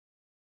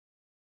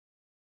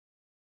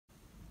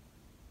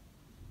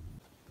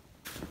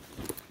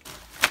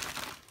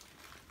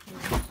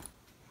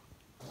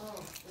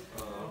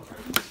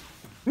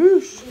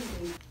Whoosh.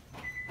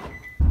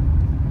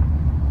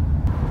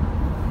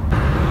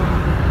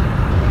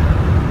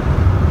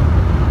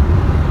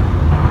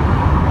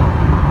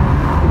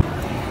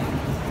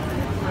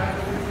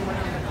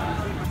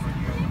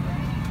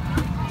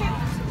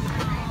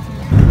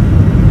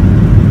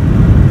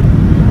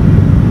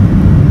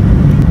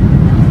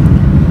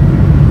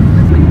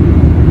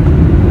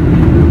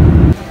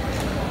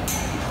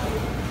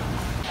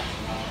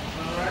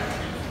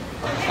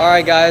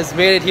 Alright guys,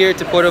 made it here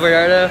to Puerto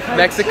Vallarta,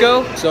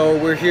 Mexico. So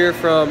we're here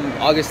from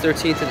August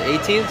 13th and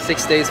 18th,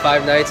 6 days,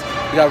 5 nights.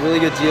 We got a really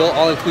good deal,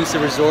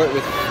 all-inclusive resort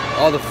with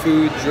all the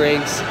food,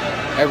 drinks,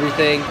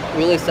 everything.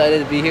 Really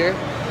excited to be here.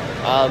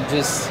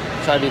 Just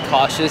trying to be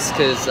cautious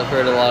because I've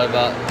heard a lot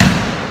about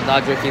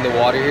not drinking the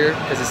water here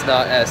because it's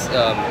not as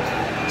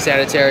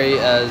sanitary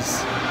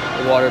as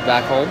the water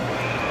back home.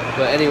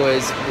 But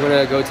anyways, we're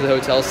gonna go to the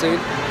hotel soon.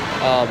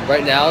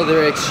 Right now,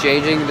 they're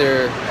exchanging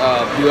their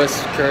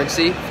U.S.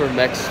 currency for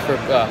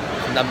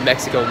not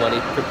Mexico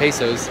money, for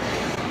pesos.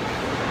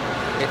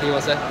 Anything you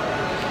want to say?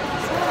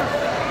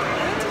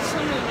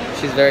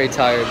 She's very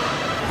tired.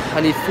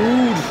 I need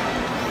food.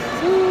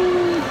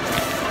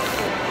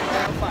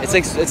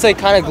 It's like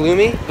kind of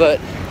gloomy, but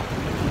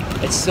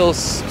it's still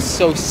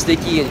so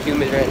sticky and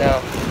humid right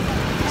now.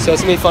 So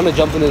it's gonna be fun to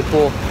jump into the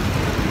pool.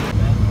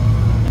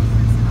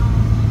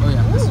 Oh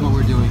yeah, this is what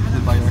we're doing. The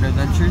Vallarta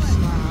Adventures.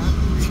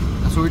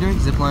 That's what we're doing,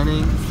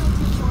 ziplining.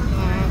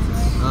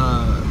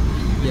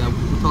 Yeah,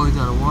 we're probably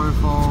down a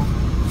waterfall.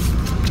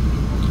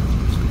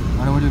 I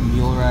know we're doing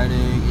mule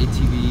riding,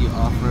 ATV,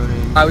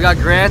 off-roading. Alright, we got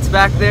Grant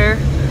back there,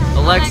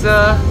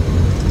 Alexa.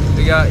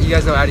 We got, you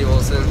guys know Addie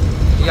Wilson.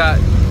 We got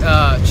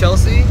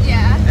Chelsea.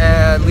 Yeah.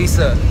 And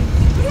Lisa.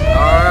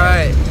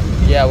 Alright.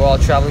 Yeah, we're all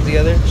traveling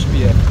together. Should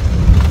be a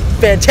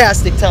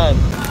fantastic time.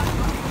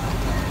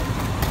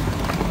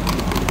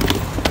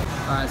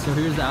 Alright, so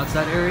here's the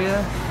outside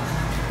area.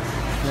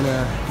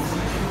 Gonna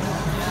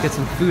get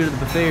some food at the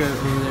buffet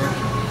over there.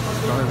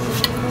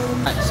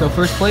 Alright, so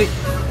first plate,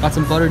 got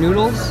some butter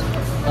noodles,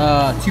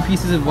 2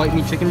 pieces of white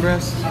meat chicken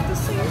breast. I got the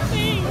same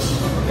thing. I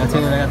got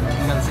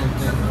the same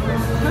thing.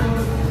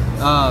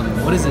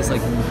 What is this?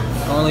 Like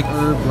garlic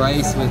herb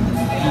rice with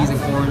peas and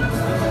corn,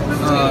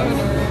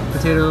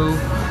 potato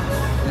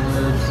and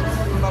herbs,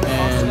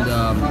 and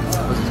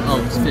what's this? Oh,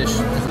 it's fish.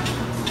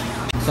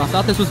 So I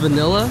thought this was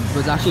vanilla, but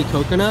it's actually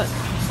coconut,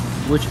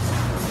 which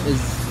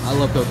is, I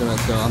love coconut,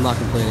 so I'm not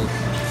complaining.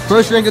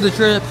 First drink of the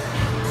trip.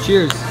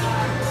 Cheers.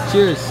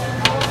 Cheers.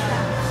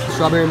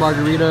 Strawberry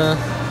margarita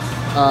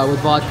with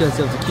vodka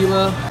instead of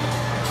tequila.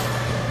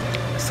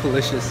 It's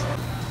delicious.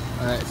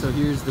 Alright, so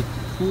here's the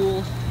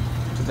pool,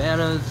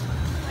 cabanas,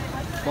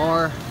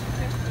 bar.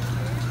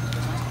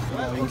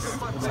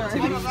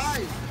 Activities.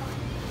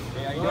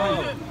 Hey, how you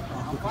doing?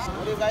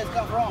 Where do you guys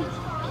come from?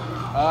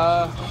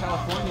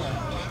 California.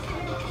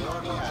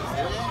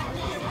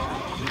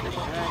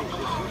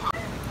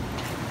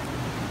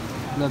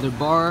 Another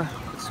bar.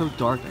 It's so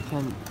dark, I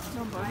can't.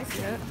 No bugs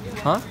yet.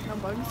 Huh? No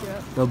bugs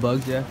yet. No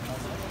bugs yet.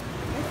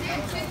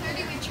 At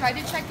 2:30 we tried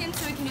to check in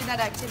so we can do that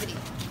activity.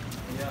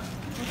 Yeah.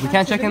 We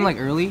can't check in like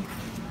early?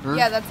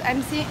 Yeah, that's,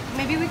 I'm seeing,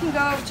 maybe we can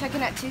go check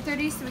in at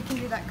 2:30 so we can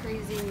do that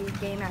crazy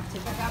game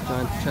activity.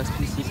 Giant chess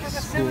pieces,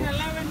 cool.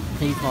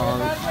 Ping pong.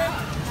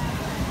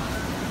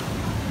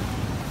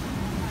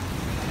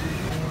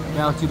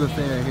 Now to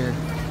buffet right here.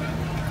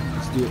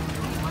 Let's do it.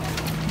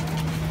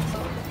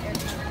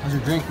 How's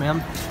your drink,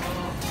 ma'am?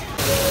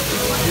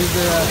 Here's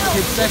the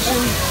kids section.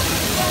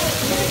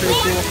 Pretty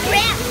cool.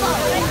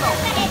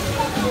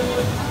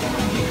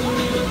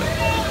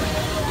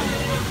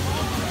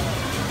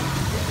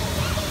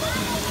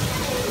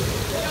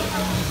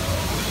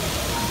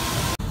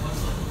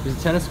 There's a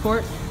tennis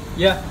court?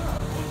 Yeah.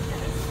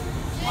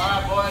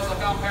 Alright boys, I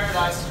found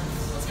paradise.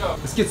 Let's go.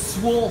 Let's get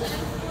swole.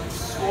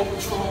 Swole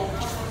patrol.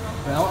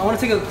 Right, I want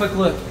to take a quick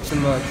look at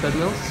some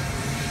treadmills.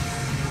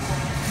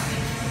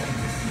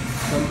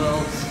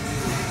 Dumbbells.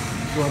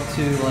 Go up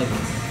to like,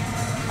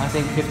 I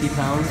think 50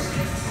 pounds.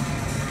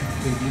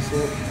 Pretty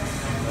decent.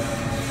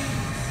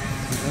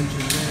 Some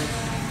benches there.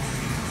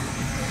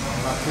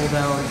 Pull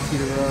down,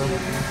 seated row.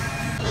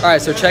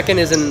 Alright, so check-in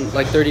is in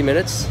like 30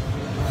 minutes.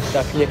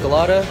 Got pina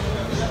colada.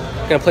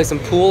 Gonna play some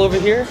pool over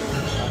here.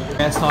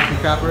 Man's talking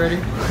crap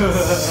already.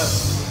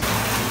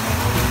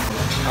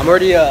 I'm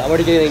already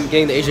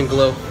getting the Asian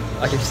glow.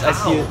 I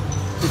see it.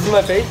 You see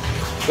my face?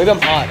 Maybe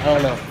I'm hot. I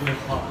don't know.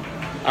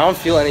 I don't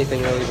feel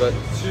anything really, but.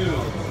 2,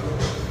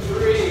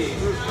 3.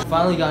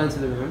 Finally got into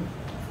the room.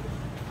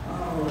 A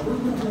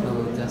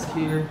little desk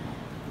here.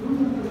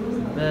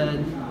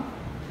 Bed.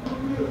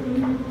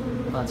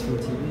 Lots from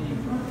TV.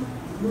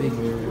 Big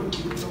mirror.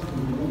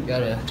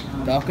 Got a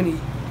balcony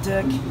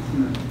deck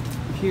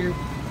here.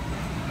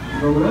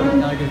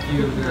 Now I get a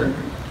view of the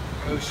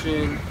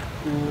ocean,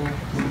 pool.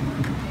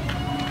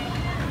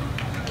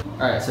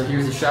 Alright, so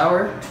here's the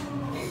shower.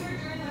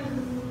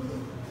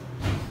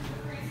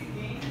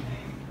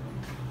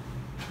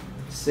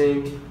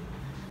 Sink.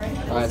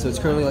 Alright, so it's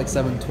currently like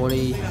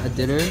 7:20 at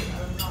dinner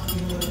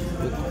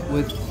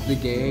with the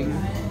gang.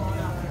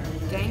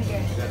 Dang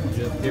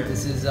good.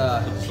 This is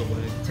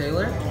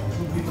Taylor.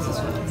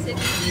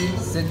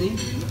 Sydney.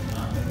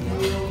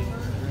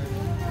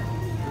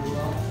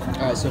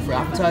 Alright, so for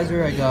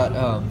appetizer I got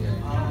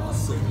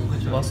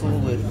mussel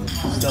with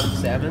stuffed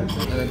salmon,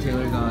 and then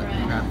Taylor got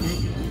crab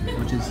cake,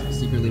 which is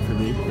secretly for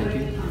me, thank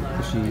you,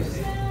 because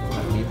she's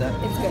not gonna eat that.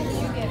 It's good.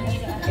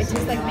 It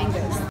tastes like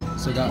mangoes.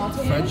 So I got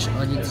French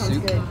onion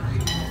soup. Good.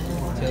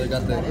 Taylor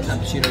got the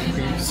cappuccino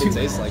cream soup. It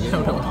tastes like it. I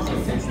don't know what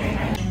it tastes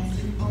like.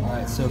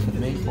 Alright, so for the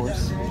main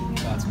course,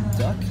 got some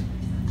duck.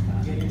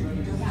 I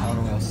don't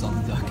know what else is on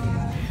the duck.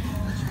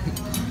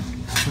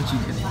 What you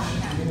getting?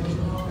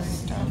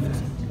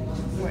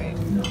 Wait.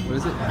 What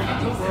is it?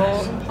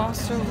 Rolled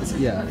pasta.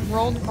 Yeah.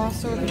 Rolled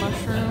pasta with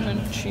mushroom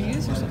and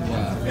cheese or something.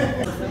 Wow.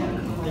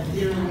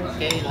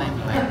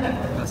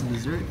 Got some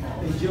dessert.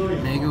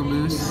 Mango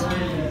mousse.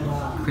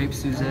 Crepe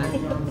Suzette.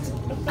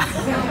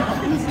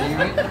 Say it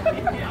right?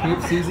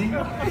 Crepe Susie.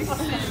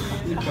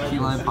 Key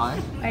lime pie.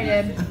 I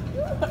did.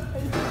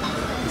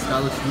 The sky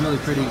looks really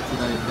pretty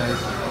tonight, guys.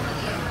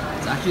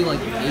 It's actually like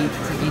 8, it's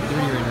like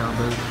 8:30 right now,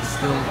 but it's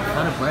still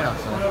kind of bright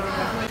outside.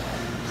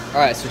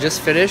 Alright, so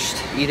just finished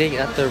eating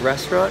at the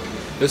restaurant.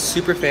 It was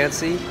super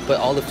fancy, but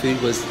all the food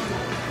was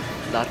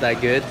not that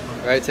good.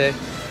 Right, Tay?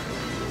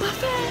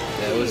 Buffet!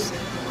 Yeah, it was.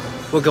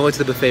 We're going to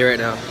the buffet right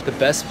now. The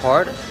best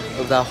part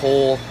of that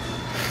whole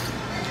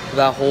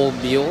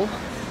meal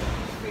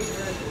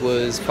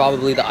was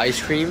probably the ice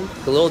cream.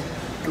 The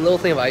little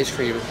thing of ice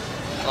cream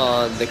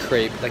on the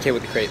crepe that came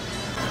with the crepe.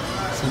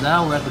 So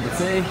now we're at the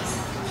buffet.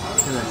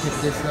 Gonna pick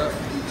this up.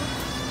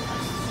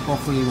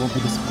 Hopefully you won't be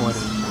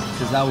disappointed,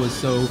 because that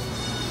was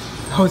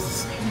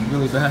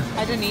really bad.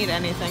 I didn't eat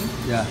anything.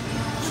 Yeah.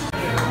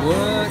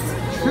 What?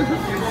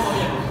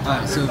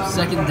 Alright, so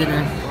second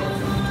dinner.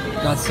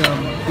 Got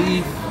some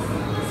beef,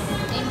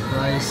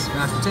 rice,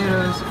 mashed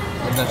potatoes,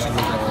 and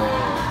vegetables right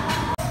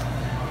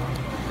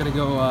there. Gonna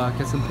go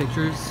get some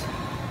pictures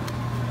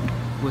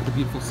with the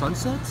beautiful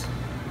sunset.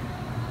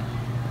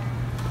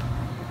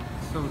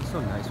 It's so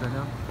nice right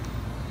now.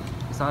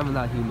 It's not even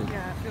that humid.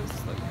 Yeah, it feels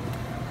like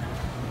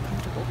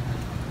comfortable.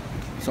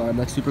 Sorry, I'm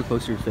like super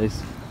close to your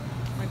face.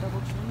 My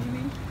double chin, you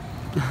mean?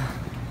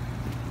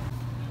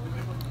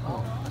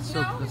 Oh,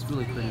 that's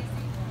really pretty.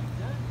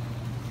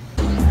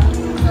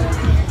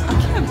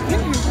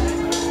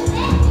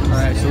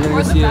 Alright, so we're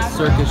gonna see a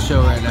circus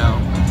show right now.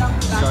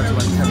 It starts in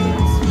like 10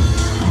 minutes.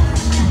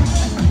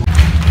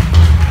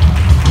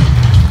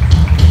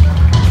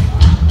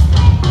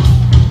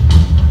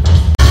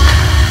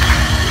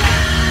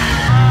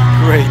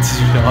 Great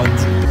shot.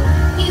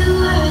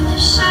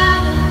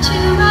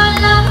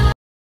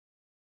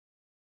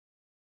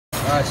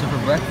 Alright, so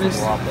for breakfast,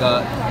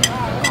 got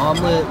an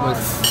omelet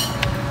with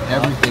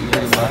everything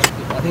pretty much.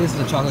 I think this is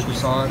a chocolate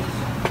croissant,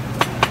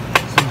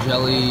 some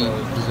jelly,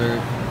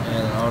 dessert,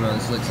 and I don't know,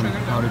 it's like some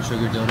powdered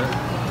sugar donut.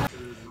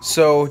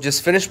 So,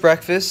 just finished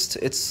breakfast.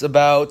 It's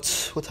about,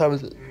 what time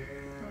is it?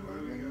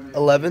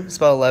 11? It's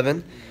about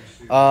 11.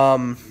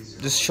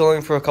 Just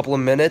chilling for a couple of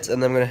minutes,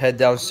 and then I'm gonna head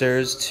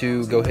downstairs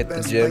to go hit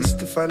the gym.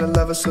 To find a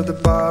lover, so the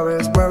bar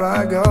is where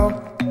I go.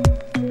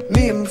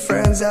 Me and my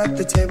friends at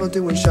the table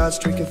doing shots,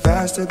 drinking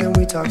faster than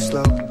we talk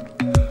slow.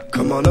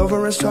 Come on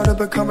over and start up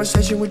a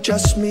conversation with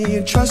just me,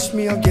 and trust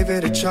me, I'll give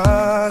it a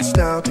chance.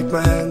 Now take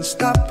my hand,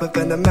 stop, put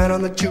the man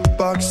on the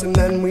jukebox, and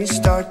then we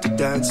start to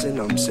dance. And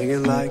I'm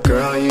singing like,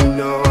 girl, you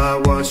know I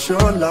want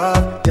your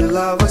love. Your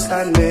love was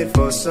handmade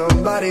for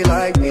somebody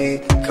like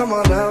me. Come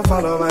on now,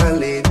 follow my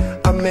lead.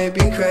 I may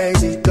be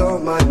crazy,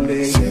 don't mind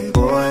me. Say,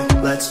 boy,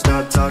 let's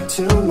not talk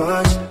too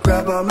much.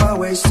 Grab on my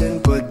waist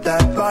and put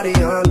that body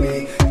on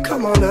me.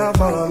 Come on now,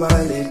 follow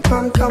my lead.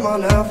 Come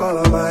on now,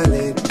 follow my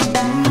lead.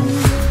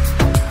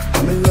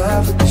 I'm in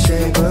love with the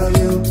shape of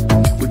you.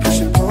 We push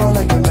and pull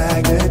like a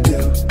magnet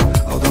do.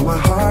 Although my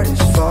heart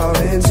is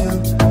falling too.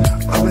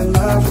 I'm in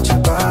love with your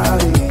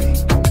body.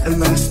 And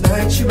last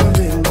night you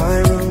were in my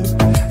room,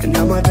 and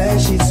now my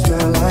bedsheets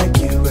smell like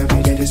you.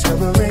 Every day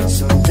discovering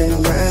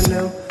something brand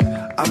new.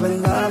 I'm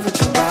in love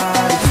with your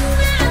body.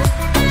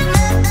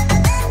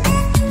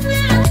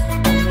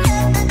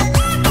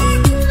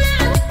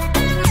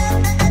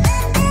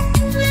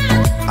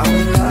 I'm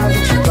in love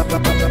with your body.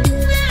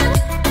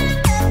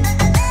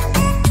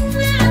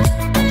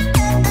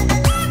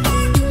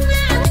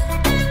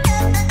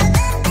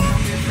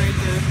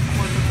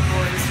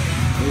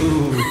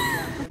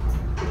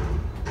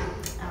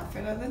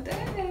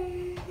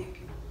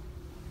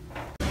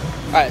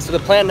 Alright, so the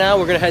plan now,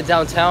 we're gonna head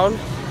downtown.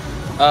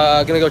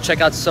 Gonna go check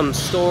out some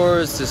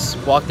stores, just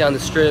walk down the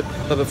strip.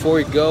 But before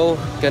we go,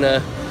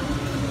 gonna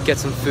get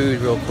some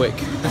food real quick.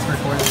 Just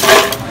recording.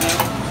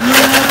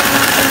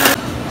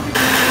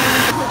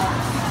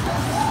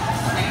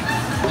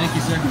 Thank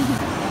you, sir.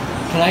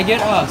 Can I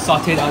get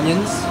sauteed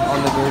onions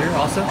on the burger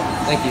also?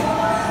 Thank you.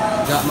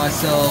 Got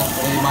myself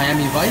a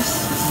Miami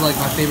Vice. This is like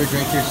my favorite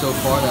drink here so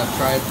far that I've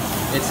tried.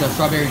 It's a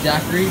strawberry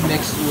daiquiri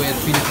mixed with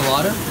pina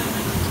colada.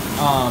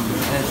 And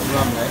it's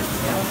rum, right?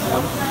 Yeah,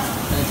 rum.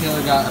 And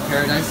Taylor got a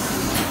Paradise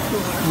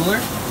cooler.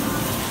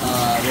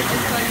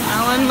 It's like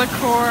melon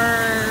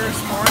liqueur,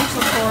 orange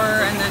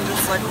liqueur, and then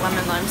just like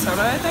lemon lime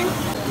soda, I think.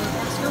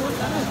 Ask her what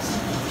that is.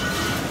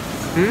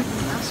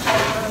 Ask her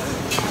what that is.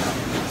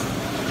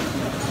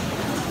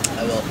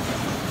 I will.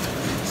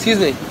 Excuse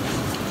me.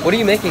 What are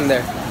you making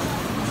there?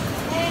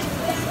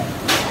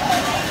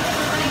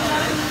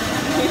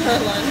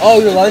 Oh,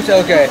 your lunch?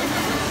 Okay.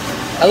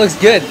 That looks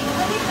good.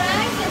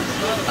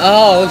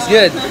 Oh, it looks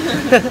good.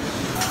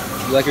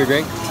 You like your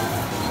drink?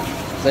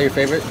 Is that your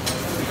favorite? No,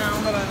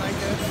 but I like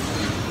it.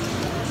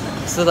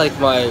 This is like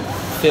my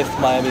 5th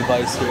Miami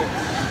Vice here.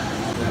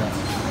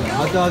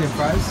 Hot dog and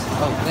fries?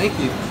 Oh, thank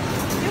you.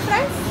 Your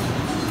fries?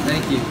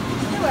 Thank you.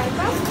 You're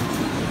welcome.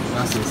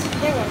 Gracias.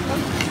 You're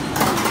welcome.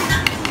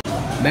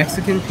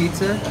 Mexican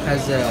pizza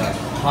has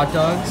hot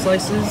dog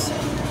slices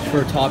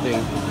for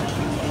topping.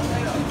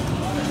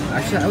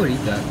 Actually, I would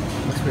eat that.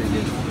 Looks pretty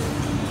good.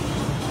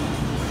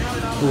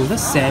 Oh, is that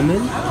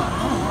salmon?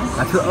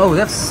 Oh, they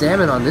have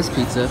salmon on this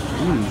pizza.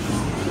 I'm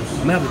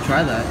gonna have to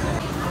try that.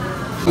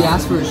 He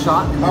asked for a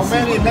shot. How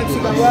many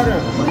Mexican water?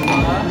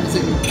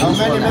 How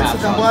many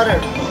Mexican water?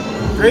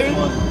 3?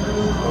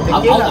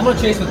 I'm gonna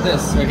chase with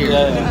this right here.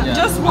 Yeah.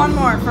 Just one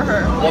more for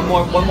her. One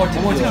more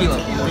tequila.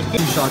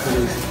 2 shots at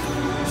least.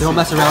 They don't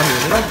mess around here.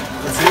 They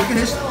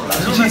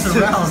don't mess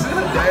around.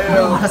 They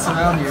don't mess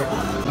around here.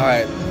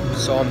 Alright,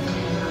 so I'm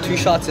 2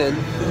 shots in,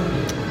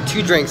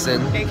 2 drinks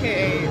in.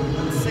 AKA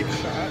 6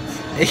 shots.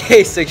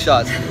 AKA 6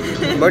 shots.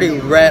 I'm already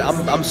red.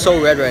 I'm so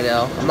red right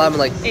now. I'm not even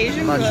like,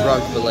 Asian I'm not girl.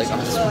 drunk, but like I'm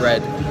just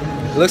red.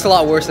 It looks a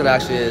lot worse than it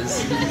actually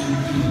is.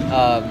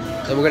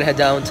 Then we're gonna head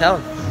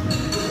downtown.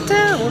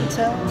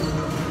 Downtown.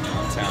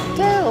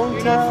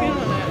 You're not feeling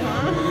it,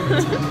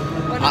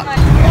 huh?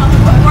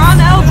 We're on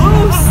El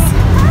Boost.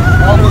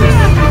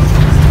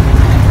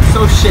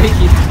 So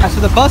shaky. So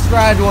the bus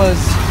ride was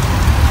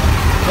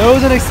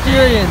an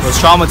experience. It was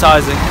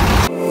traumatizing.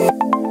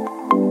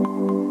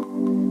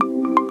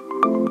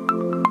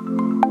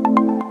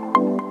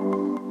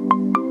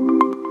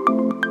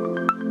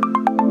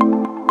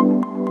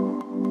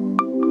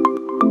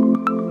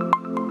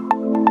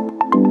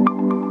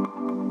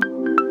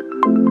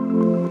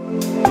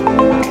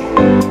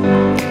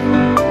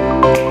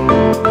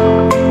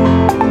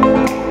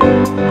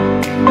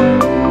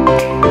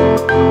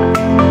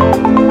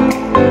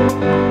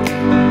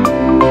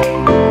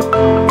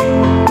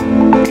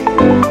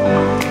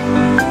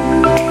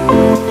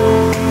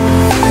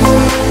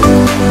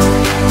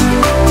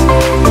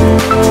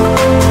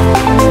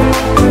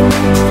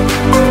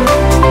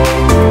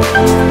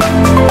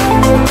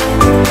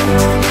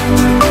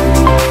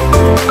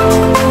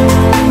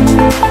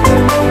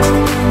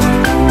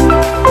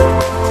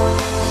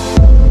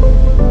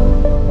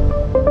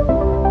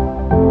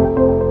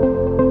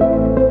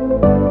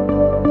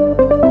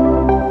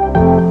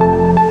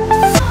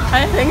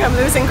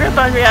 losing grip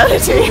on reality.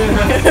 She's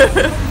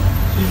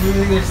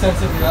losing their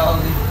sense of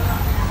reality.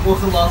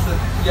 Wilson lost it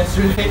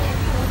yesterday.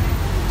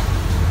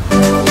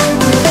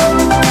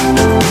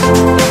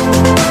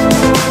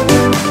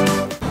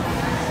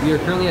 We are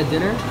currently at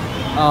dinner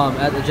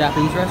at the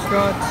Japanese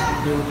restaurant.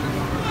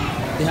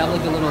 They have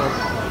like a little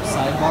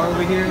sidebar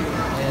over here,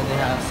 and they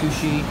have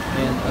sushi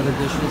and other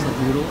dishes like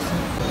noodles.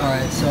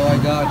 Alright, so I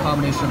got a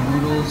combination of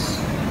noodles,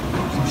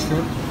 some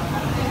shrimp,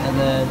 and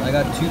then I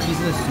got 2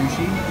 pieces of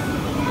sushi.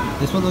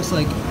 This one looks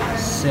like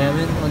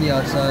salmon on the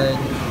outside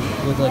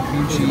with like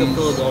cream cheese. Like a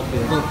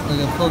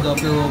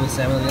Philadelphia roll with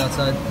salmon on the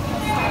outside.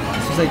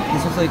 This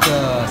looks like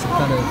some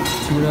kind of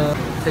tuna.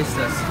 Taste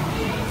test.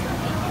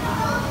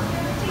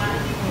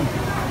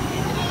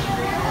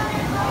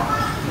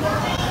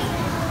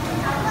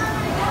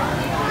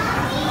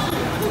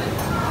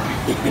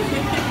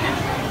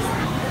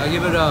 I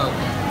give it a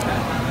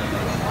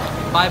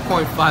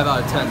 5.5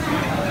 out of 10.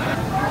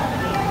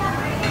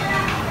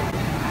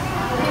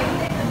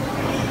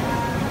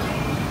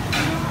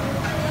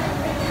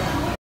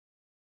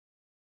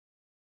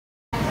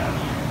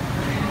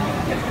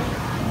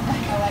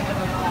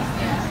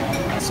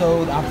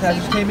 So the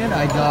appetizers came in.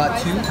 I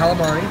got 2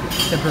 calamari,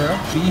 tempura,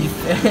 beef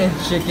and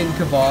chicken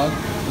kebab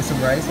with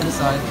some rice on the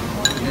side.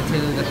 And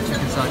Taylor got the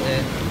chicken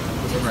satay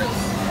with some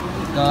rice.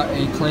 Got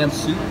a clam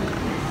soup.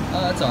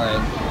 That's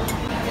alright.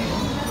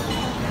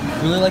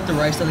 Really like the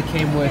rice that it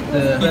came with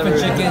the beef and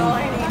chicken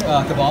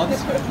kebabs.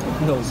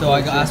 So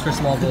I asked for a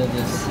small bowl of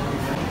this.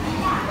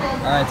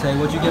 Alright, Tay,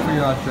 what'd you get for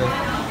your entree?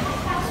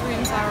 Sweet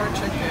and sour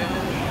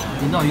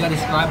chicken. No, you gotta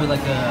describe it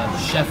like a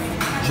chef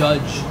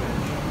judge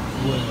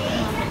would.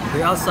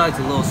 The outside's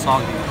a little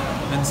soggy.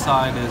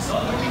 Inside is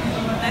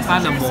Nice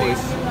kind of and juicy.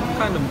 moist.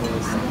 Kind of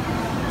moist.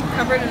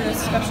 Covered in a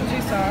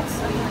specialty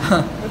sauce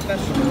with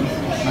vegetables.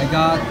 I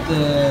got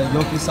the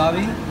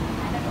yokisabi,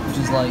 which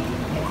is like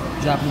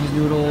Japanese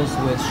noodles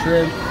with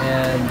shrimp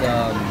and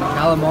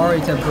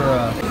calamari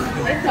tempura.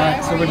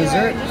 Alright, so for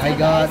dessert, I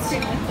got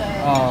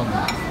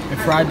a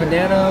fried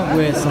banana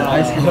with some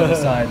ice cream on the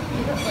side.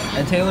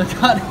 And Taylor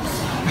got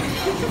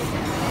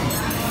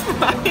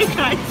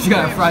she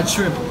got a fried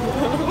shrimp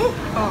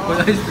with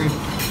ice cream.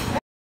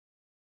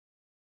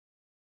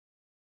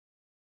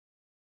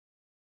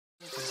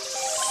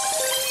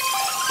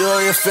 Do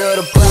you feel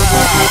the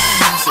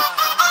buzz?